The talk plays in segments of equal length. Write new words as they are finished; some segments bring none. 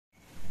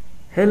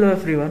Hello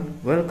everyone,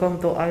 welcome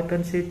to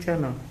Aoitenshi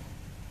channel.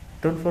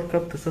 Don't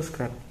forget to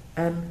subscribe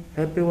and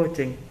happy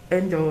watching.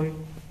 Enjoy!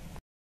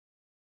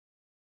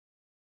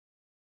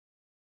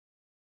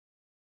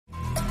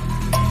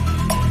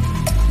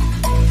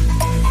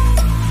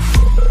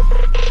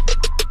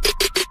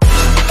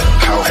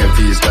 How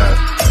heavy is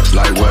that? It's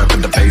light work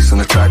with the bass on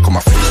the track, on my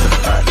face to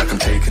the back like I'm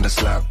taking a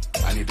slap.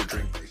 I need a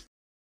drink, please.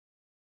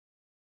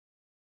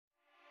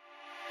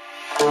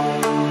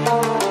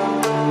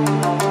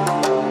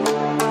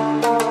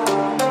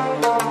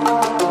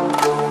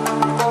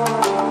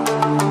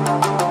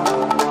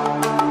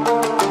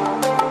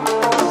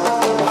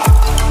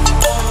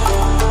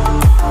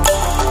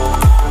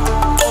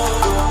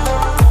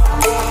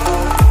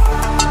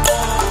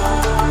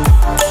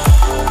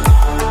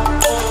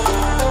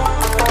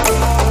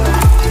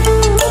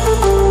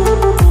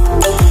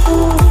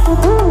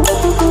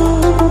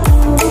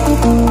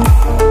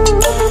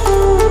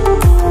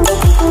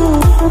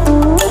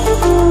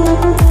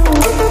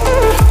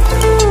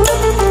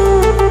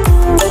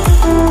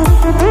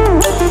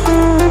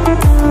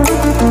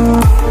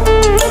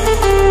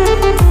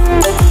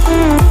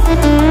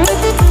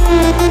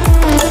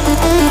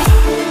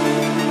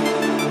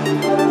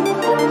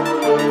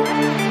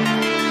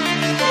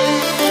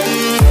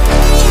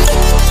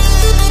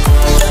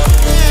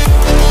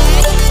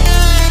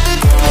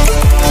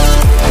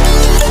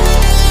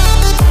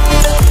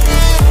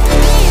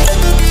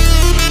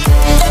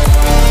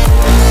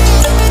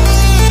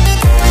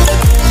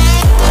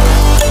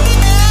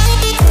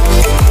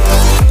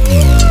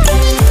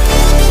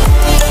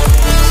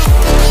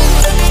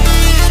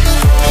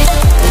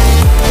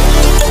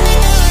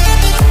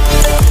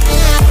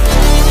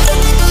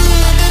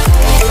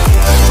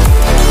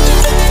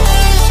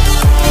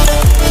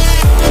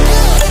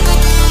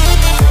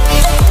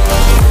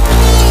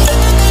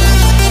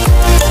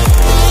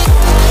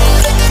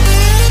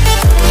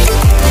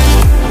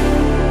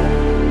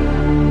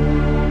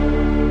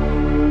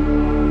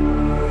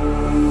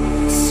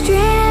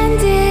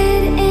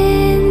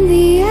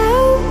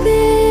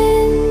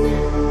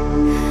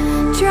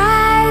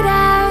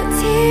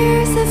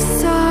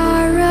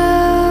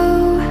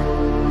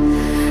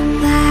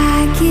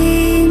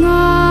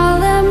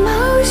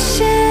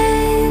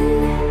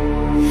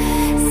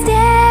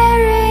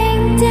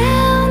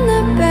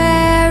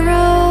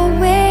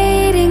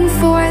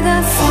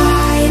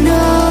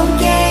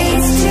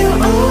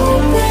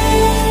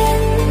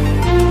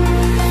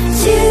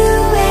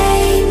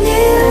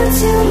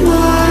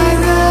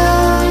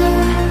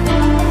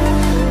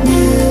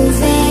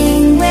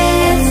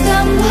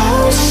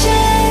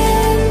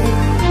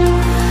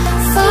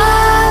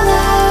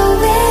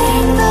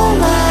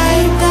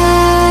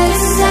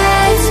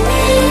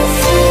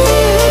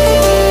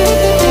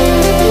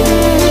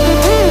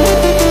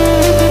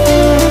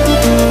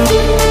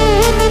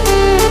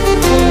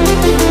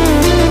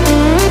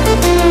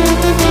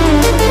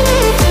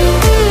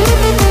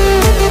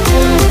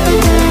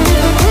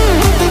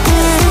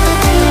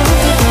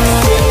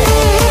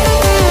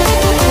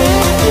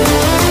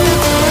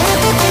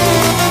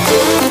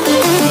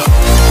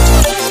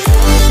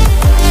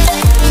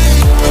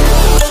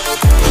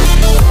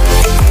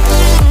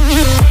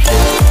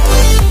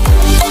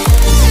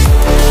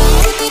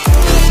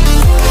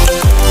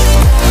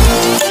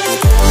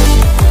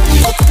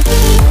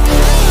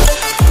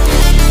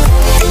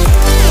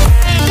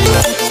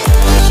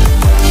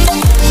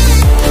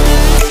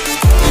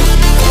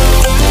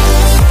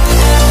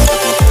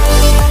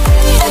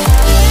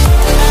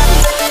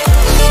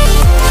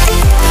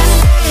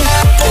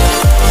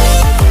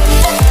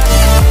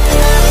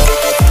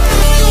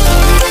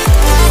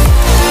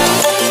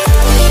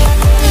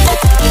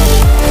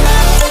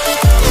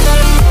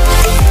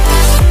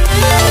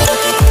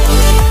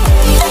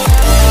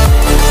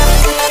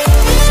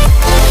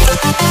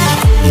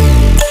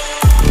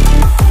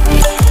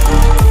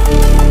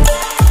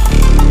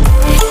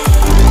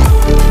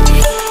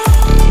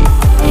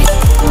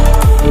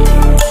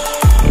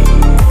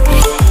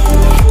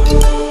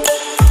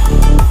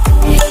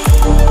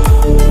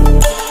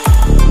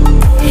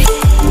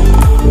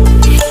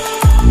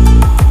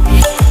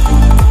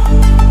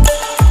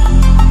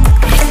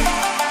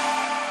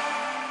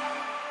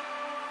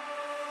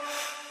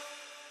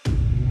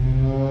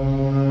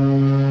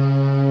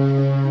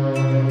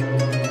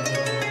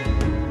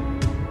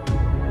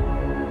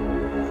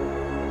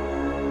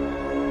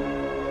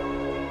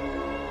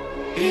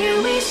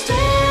 Here we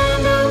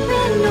stand,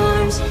 open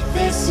arms.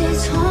 This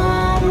is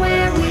home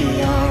where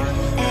we are,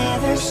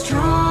 ever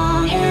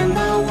strong in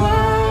the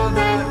world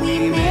that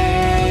we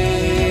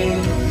made.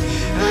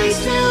 I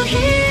still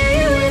hear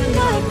you in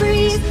the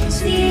breeze,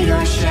 see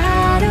your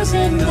shadows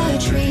in the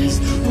trees,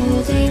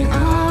 holding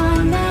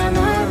on,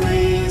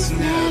 memories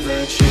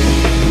never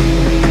change.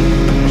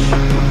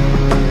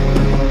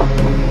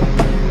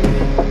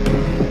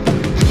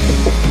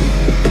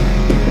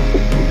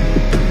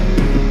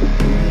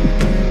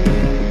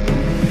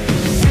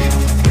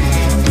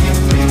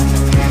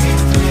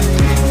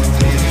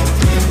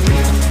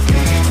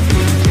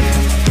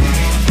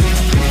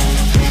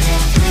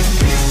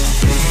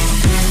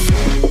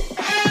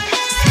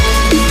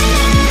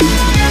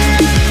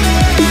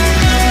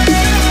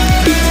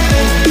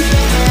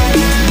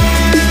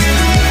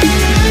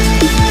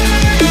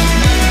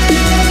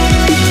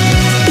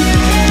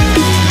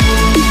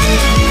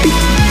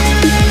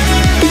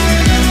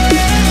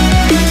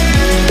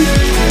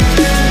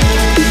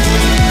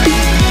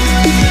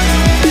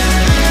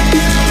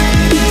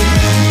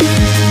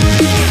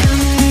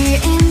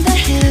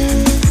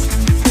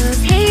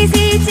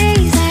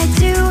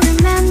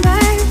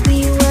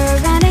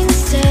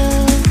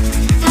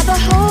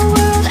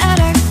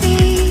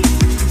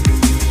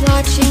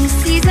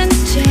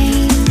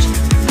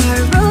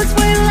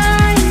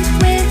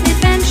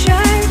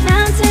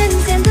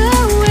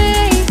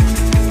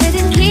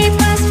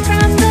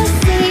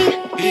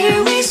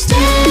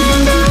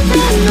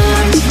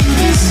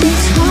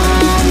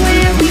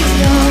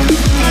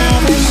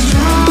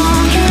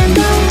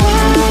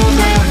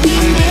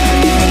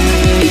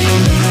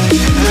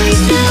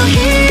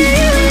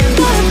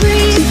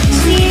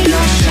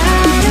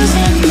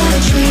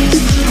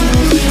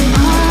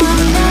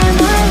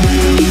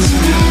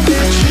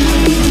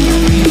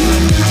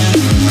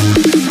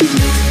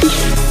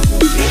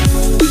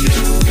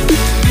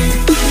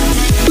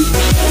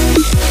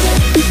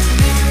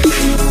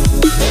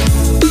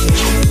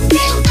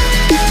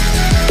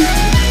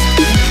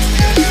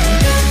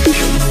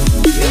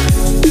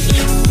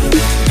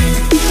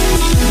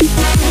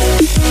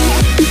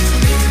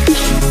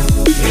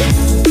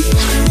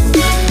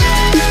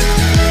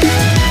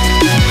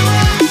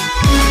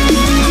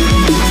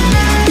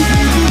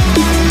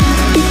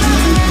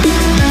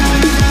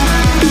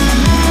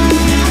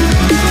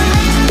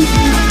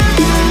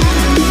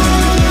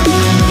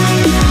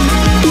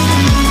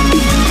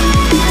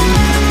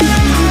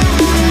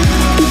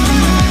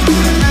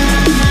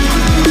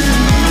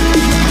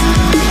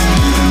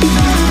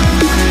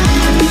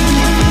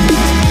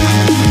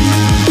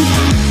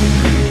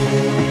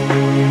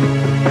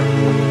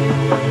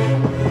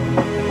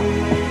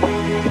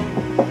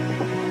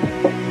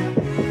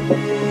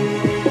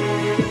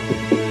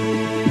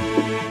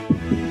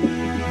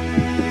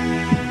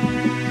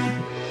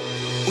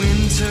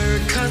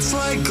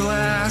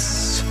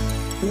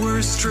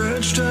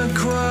 stretched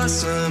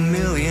across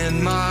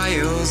 1,000,000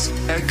 miles,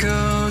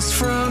 echoes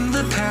from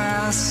the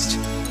past,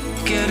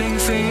 getting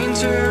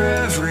fainter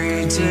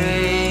every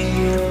day.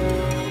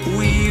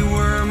 We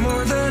were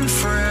more than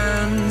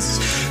friends,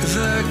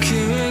 the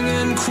king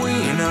and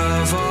queen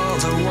of all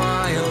the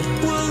wild.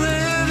 We'll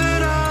live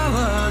it all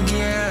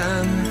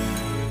again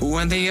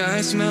when the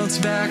ice melts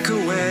back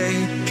away.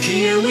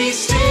 Here we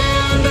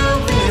stand,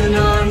 open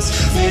arms.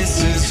 This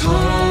is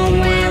home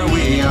where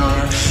we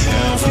are,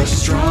 ever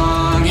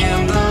strong in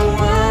the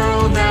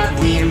world that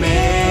we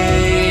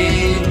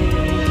made.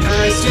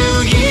 I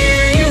still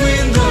hear you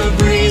in the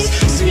breeze,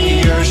 see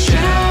your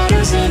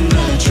shadows in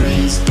the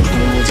trees,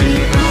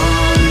 holding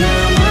on,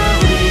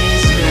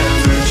 memories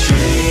never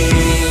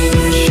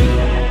change.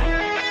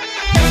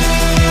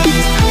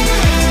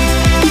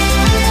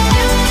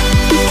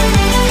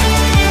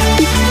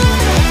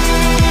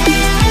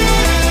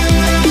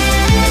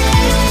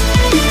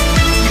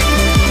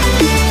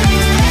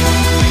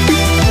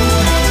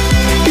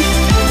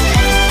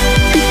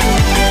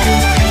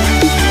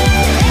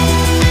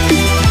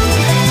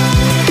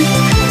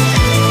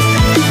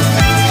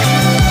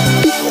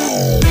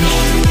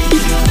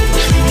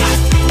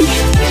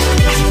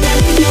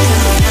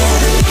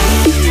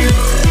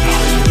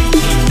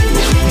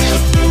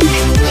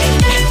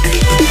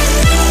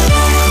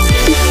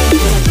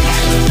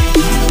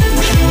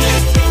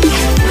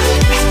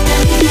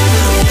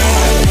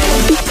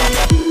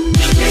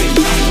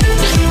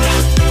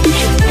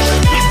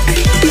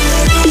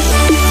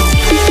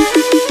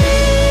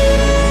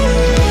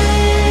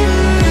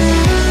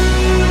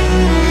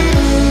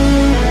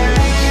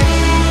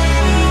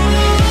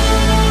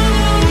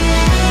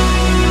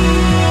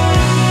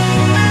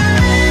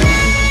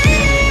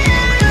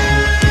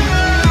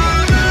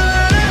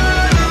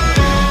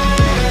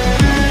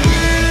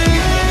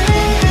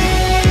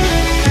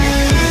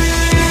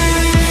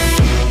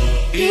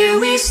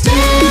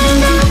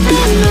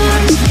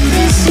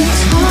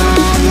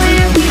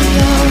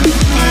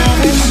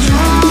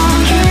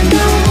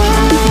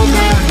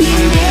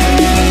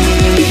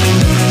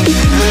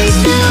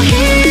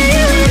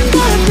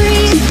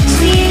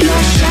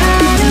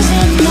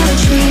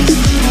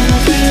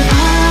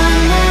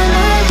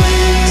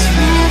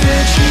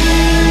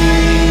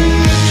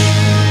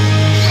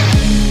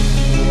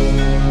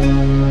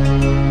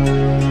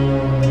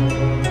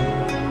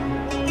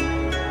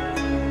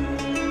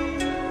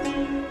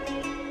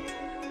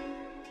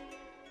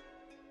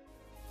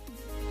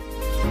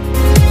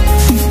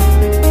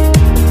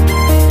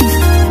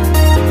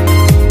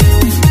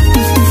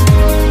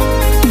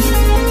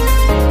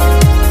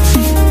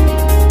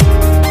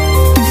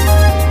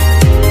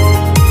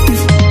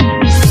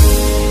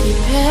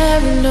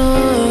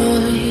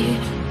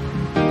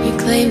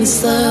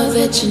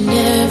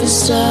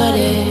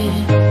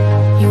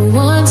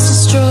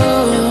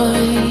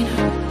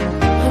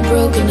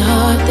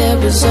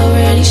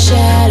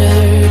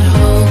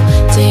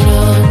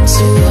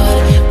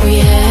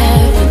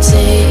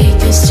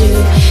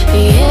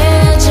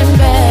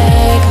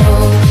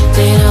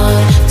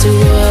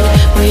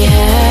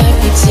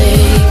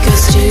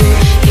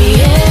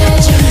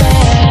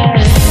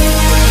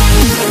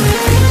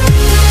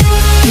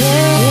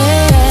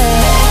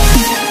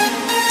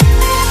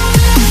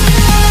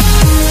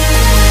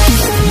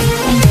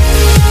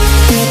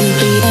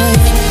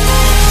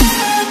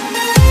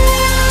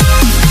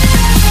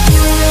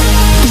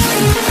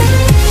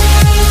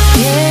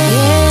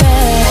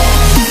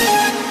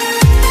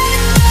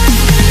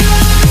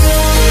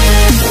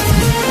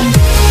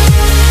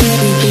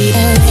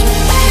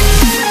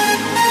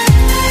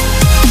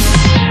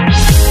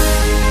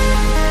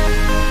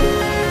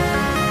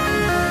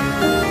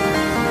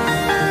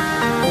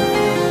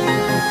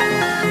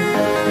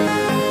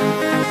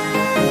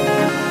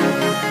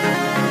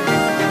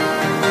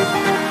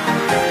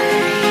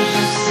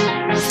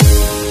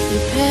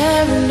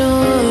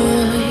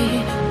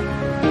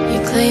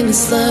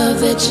 this love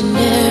that you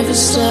never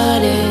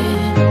started.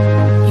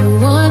 You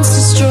once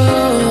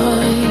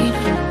destroyed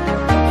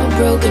a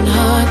broken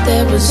heart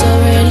that was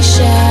already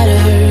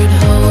shattered.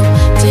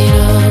 Holding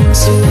on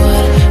to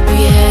what we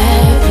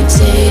have, you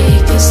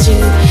take us to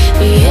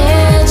the end.